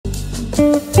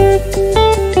Hey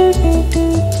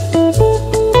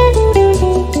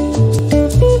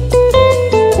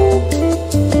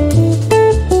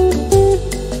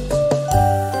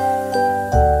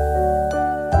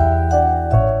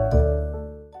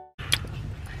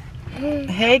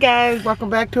guys, welcome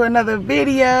back to another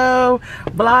video.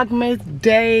 Vlogmas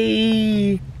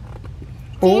day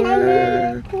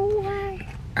 4.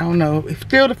 I don't know. It's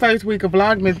still the first week of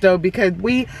Vlogmas though, because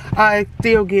we are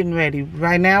still getting ready.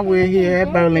 Right now we're here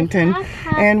at Burlington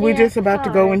and we're just about to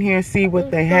go in here and see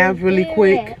what they have really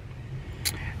quick.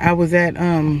 I was at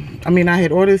I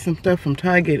had ordered some stuff from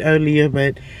Target earlier,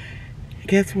 but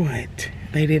guess what?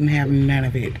 They didn't have none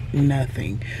of it,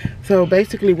 nothing. So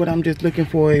basically what I'm just looking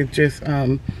for is just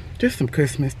some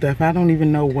Christmas stuff. I don't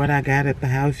even know what I got at the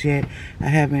house yet. I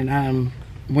haven't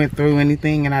went through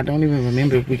anything, and I don't even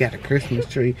remember if we got a Christmas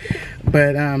tree.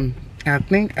 But I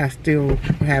think I still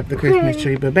have the Christmas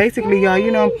tree. But basically, y'all,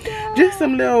 you know, just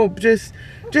some little just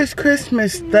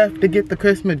Christmas stuff to get the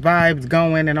Christmas vibes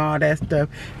going and all that stuff.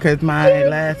 Cause my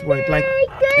last word, like,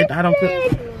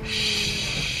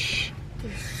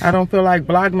 I don't feel like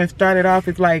Vlogmas started off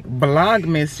as like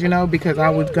Vlogmas, you know, because I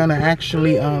was gonna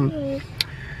actually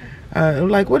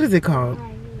like, what is it called?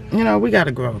 You know, we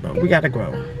gotta grow though. We gotta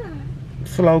grow.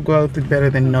 Slow growth is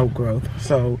better than no growth.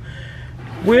 So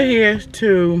we're here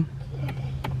to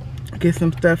get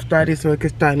some stuff started so it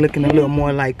can start looking a little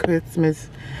more like Christmas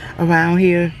around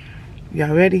here.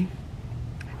 Y'all ready?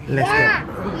 Let's go.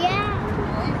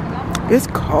 Yeah. It's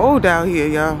cold out here,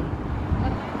 y'all.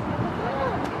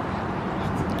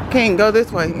 King, go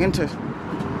this way. Enter.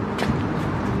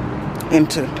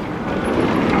 Enter.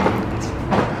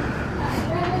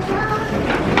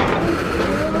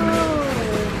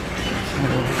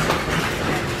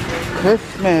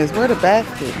 Christmas. Where the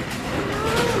basket?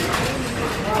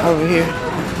 Over here.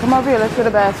 Come over here. Let's get a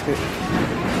basket.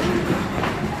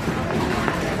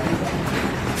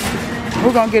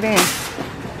 Who's gonna get in?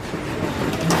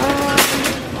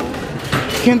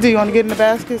 Kenzie, you want to get in the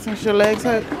basket since your legs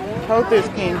hurt? Hold this,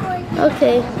 King.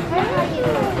 Okay.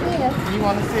 You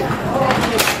want to sit?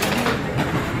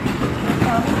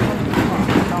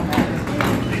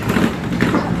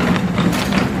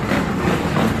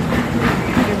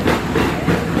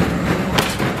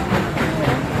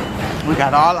 We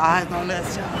got all eyes on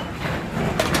this, y'all.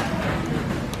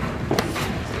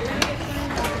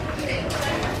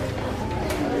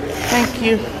 Thank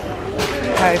you.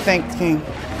 All right, thanks, King.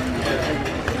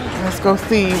 Let's go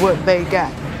see what they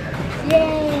got.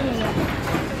 Yay!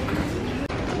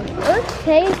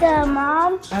 Okay, the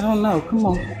Mom. I don't know. Come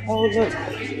on. Oh, look.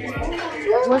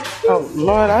 What? Oh,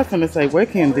 Lord, I was going to say, where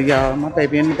Kenzie, y'all? My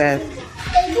baby in the basket.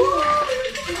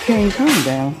 King, calm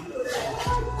down.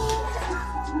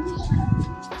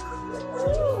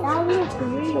 That looks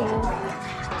real.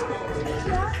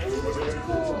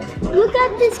 Look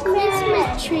at this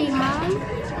Christmas tree, Mom.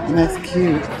 That's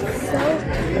cute.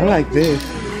 I like this.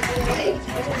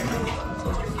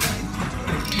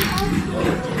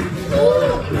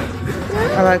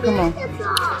 All right, come on.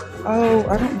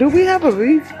 Oh, do we have a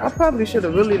wreath? I probably should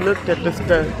have really looked at the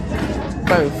stuff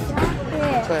first.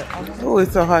 Yeah. But oh,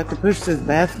 it's so hard to push this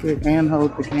basket and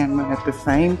hold the camera at the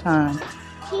same time.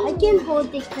 I can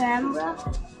hold the camera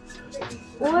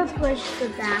or push the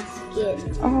basket.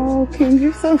 Oh, King,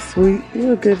 you're so sweet.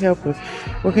 You're a good helper.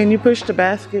 Well, can you push the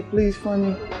basket, please, for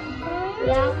me?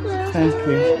 Yeah. Thank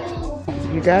you.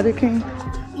 You got it, King?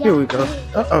 Yeah. Here we go.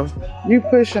 Uh-oh. You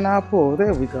push and I'll pull.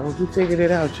 There we go. We figured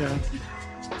it out, y'all.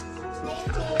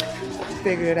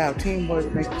 Figured it out.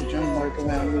 Teamwork makes the dream work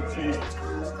around me, too.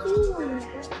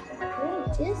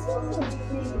 This is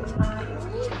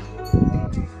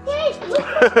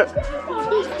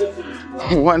a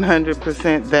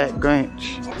 100% that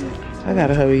Grinch. I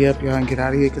gotta hurry up, y'all, and get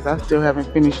out of here because I still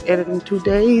haven't finished editing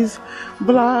today's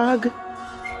vlog.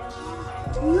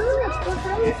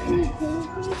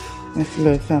 It's a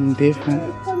little something different.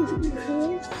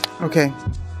 Okay,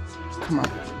 come on.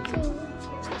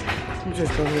 I'll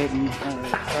just go ahead and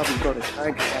probably go to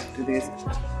Target after this.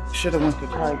 Should have went to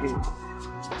Target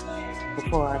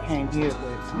before I came here, but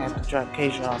I had to drop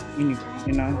Kayla off anyway,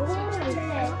 you know.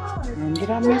 Did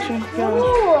I mention,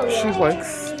 y'all, she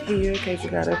works here. Kayla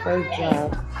got her first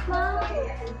job.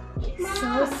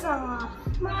 so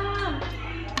soft. Mom.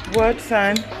 What,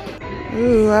 son?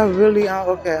 Ooh,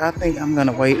 okay, I think I'm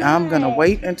gonna wait. I'm gonna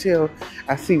wait until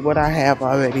I see what I have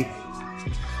already.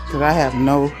 Because I have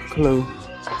no clue.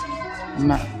 I'm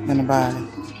not gonna buy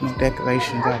no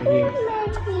decorations out of here.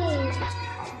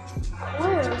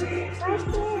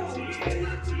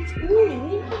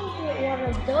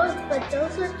 Those, but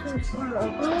those are too small.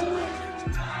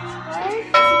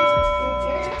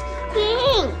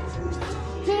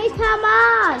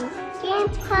 on.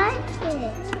 Can't touch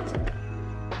it.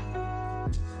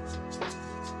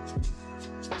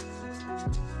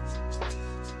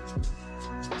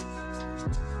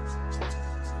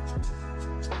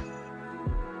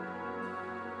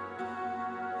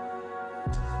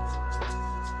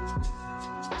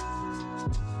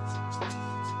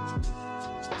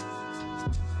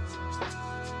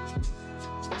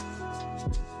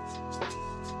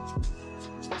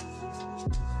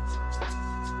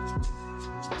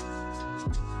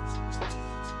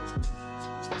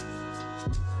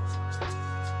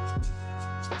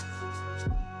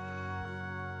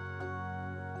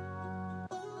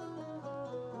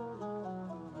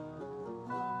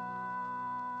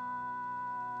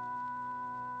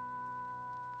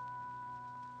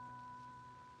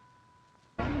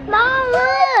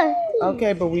 Mama!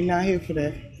 Okay, but we're not here for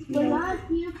that. We're not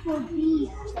here for these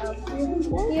stuff.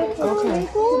 We're here for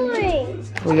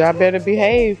toys. Well, y'all better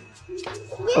behave.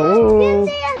 Yeah, Oh.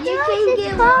 you can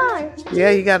get car. Yeah,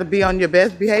 you got to be on your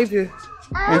best behavior.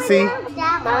 And see,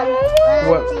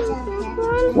 what?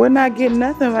 We're not getting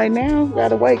nothing right now.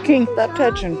 Gotta wait. King, stop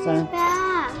touching, son.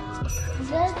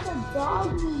 There's a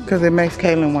doggy. Because it makes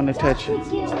Kaylin want to touch it.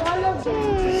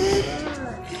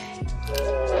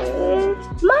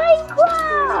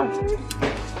 Minecraft!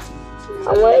 I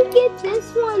want to get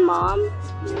this one, Mom.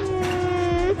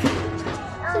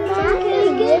 Can I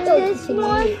get this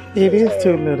one? It is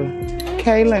too little.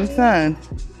 Kaylin, son,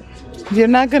 you're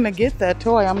not going to get that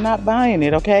toy. I'm not buying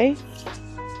it, okay?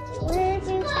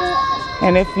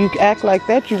 And if you act like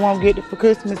that, you won't get it for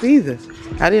Christmas either.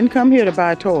 I didn't come here to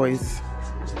buy toys.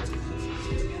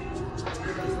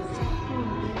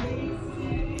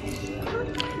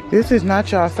 This is not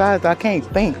your size. I can't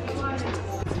think.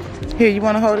 Here, you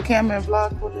want to hold the camera and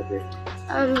vlog for a little bit?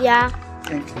 Yeah.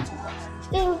 Thank you.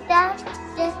 Think that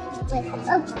this way.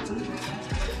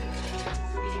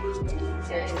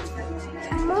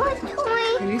 More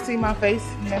toys. Can you see my face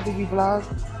whenever you vlog?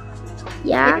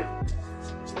 Yeah.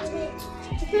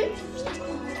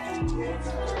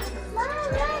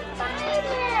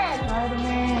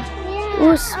 Spider-Man.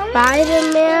 Ooh,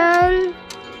 Spider-Man.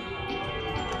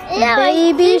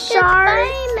 Baby Shark.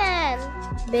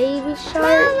 Baby Shark.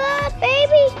 Mama,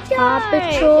 Baby Shark. Paw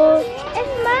Patrol.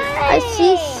 It's mine. I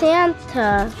see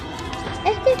Santa.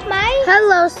 It's mine.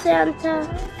 Hello, Santa.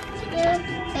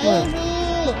 Baby.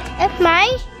 It's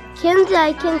mine. Kinsey,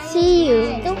 I can see you.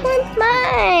 This one's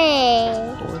mine.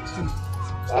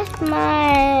 It's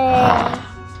mine.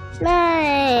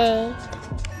 Mine.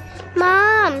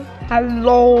 Mom.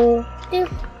 Hello.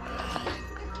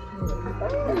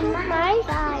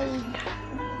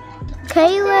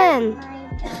 Kaylin.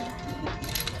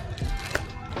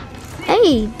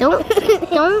 Hey, don't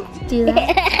do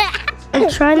that. I'm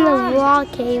trying to vlog,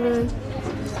 Kaylin.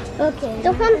 Okay.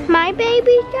 The one's my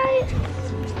baby, guys.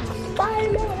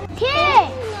 Spider-Man. Kid.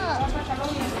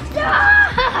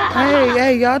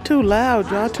 Hey, y'all too loud.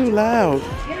 Y'all too loud.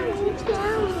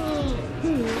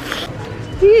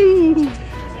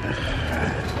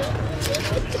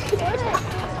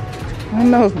 I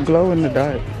know, glow in the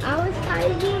dark. I was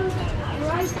hiding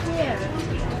right there.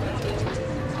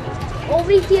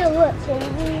 Over here, look,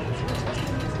 baby.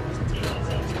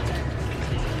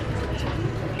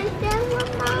 Is that what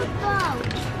Mom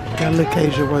goes? Got look,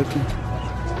 Asia working.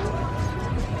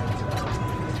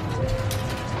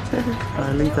 Or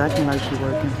at least acting like she's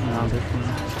working. No, this one.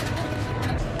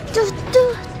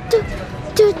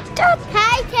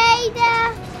 Hi, Kayla.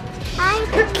 Hi,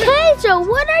 Kayla.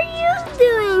 What are you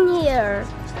doing here?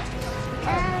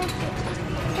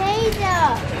 Kayla,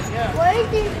 where's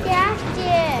your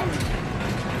jacket?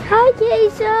 Hi,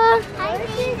 Kayla. Hi,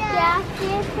 Where's your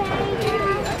jacket,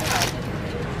 Kayla?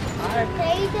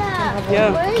 Yeah.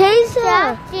 Where's your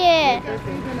jacket?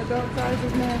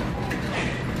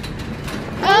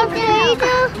 Oh,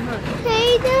 Kayla.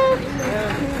 Kayla.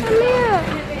 Come here.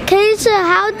 Kayla,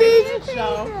 how did you...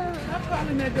 Stop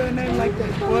calling that girl name like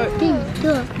that. What?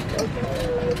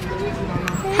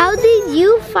 How did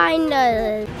you find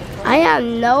us? I have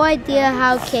no idea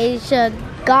how Kayla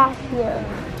got here,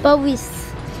 but we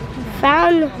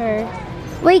found her.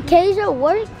 Wait, Kayla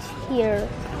works here.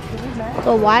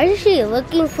 But why is she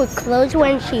looking for clothes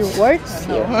when she works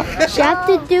here? She has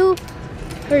to do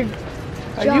her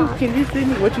job. Can you see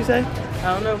me? What you say? I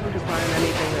don't know if we can find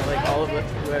anything that like all of us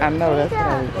wear. I know, that's what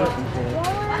I was looking for.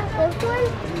 This one?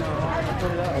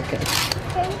 Okay.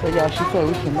 So y'all, she said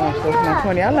we can match those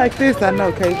 120. I like this. I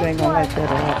know Kayla ain't gonna like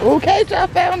that at all. Oh, Kayla, I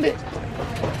found it.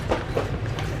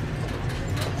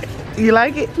 You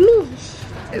like it? Me.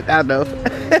 I know.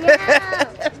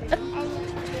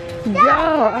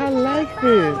 Y'all, I like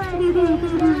this.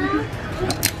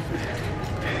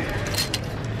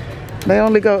 They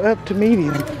only go up to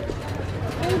medium.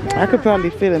 I could probably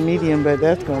fit a medium, but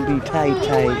that's gonna be tight.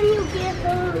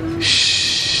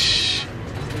 Shh.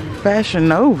 Fashion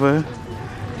Nova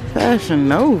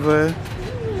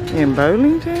in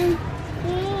Burlington?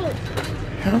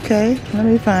 Okay, let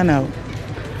me find out.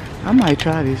 I might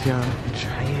try this, y'all.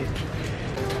 Try it.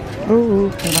 Oh,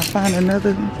 can I find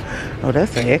another? Oh,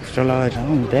 that's an extra large. I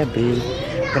don't want that big.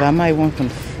 But I might want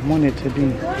it to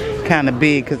be kind of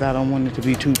big because I don't want it to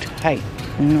be too tight.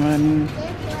 You know what I mean?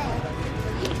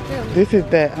 This is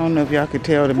that, I don't know if y'all could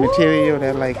tell the material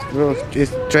that like real,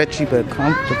 it's stretchy but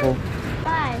comfortable.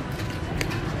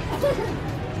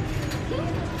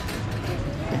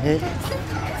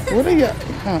 What are y'all?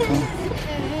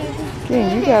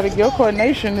 King, you gotta, your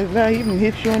coordination is not even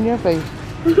hit you in your face.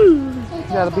 You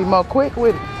gotta be more quick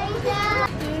with it.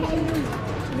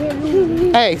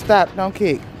 Hey, stop, don't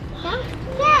kick.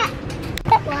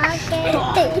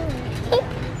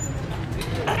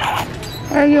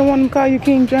 Hey, you don't want them to call you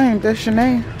King James, that's your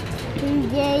name. King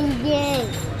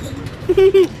James.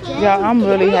 Yeah, I'm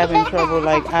really having trouble.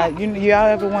 Like, y'all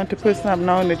ever want to put something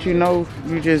on that you know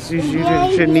you just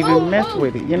shouldn't even mess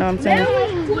with it. You know what I'm saying?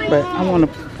 But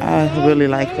I really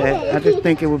like that. I just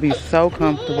think it would be so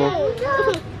comfortable.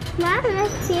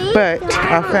 But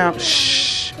I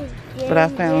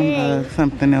found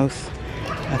something else.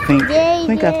 I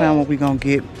think I found what we're gonna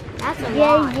get.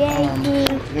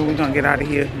 Then we're gonna get out of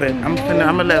here. But I'm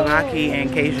gonna let Rocky and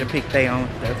Kayla pick their own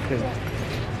stuff too.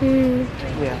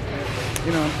 Yeah.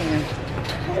 You know what I'm saying?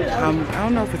 I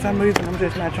don't know, for some reason I'm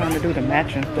just not trying to do the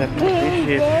matching stuff and this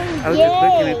shit. I was just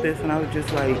looking at this and I was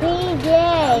just like,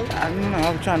 I don't know,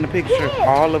 I was trying to picture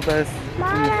all of us in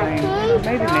the same,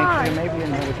 maybe next year, maybe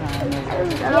another time.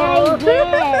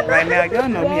 Right now, y'all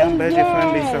know me, I'm budget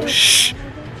friendly, so shh.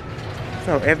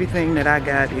 So everything that I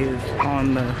got is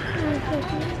on the,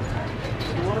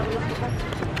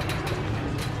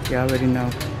 you already know,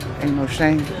 ain't no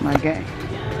shame in my game.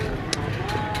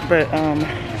 But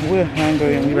we're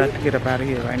hungry and we about to get up out of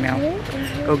here right now.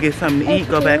 Go get something to eat,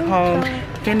 go back home,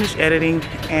 finish editing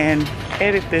and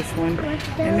edit this one.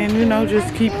 And then, you know,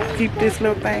 just keep this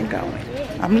little thing going.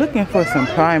 I'm looking for some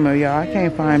primer, y'all. I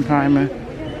can't find primer.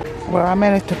 Well, I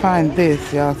managed to find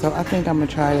this, y'all, so I think I'm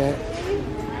gonna try that.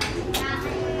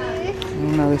 I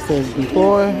don't know, it says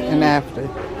before and after.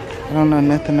 I don't know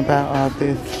nothing about all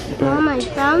this. Mom, I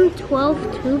found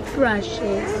 12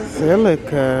 toothbrushes.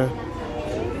 Silica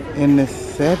in the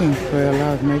settings for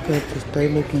allows makeup to stay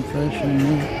looking fresh and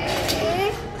new.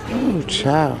 Oh,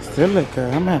 child, silica.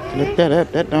 I'm gonna have to look that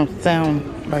up. That don't sound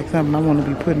like something I want to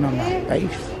be putting on my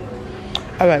face.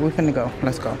 All right, we're finna go.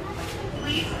 Let's go.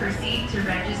 Please proceed to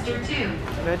register 2.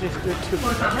 Register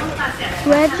 2.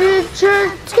 Register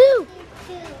 2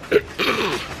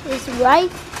 is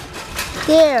right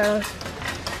there.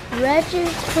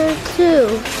 Register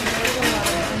 2.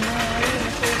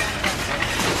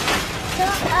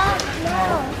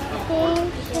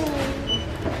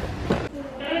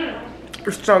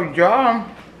 So y'all, I'm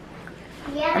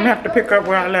gonna have to pick up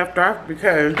where I left off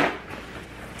because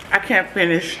I can't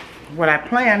finish what I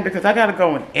planned because I gotta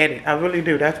go and edit. I really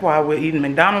do. That's why we're eating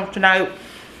McDonald's tonight.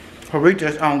 We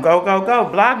just on go.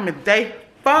 Vlogmas day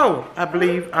 4, I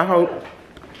believe, I hope.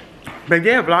 But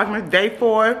yeah, Vlogmas day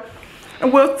 4.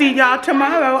 And we'll see y'all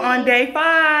tomorrow on day 5.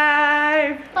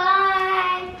 Bye.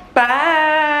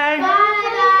 Bye.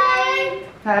 Bye.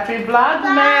 Happy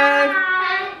Vlogmas.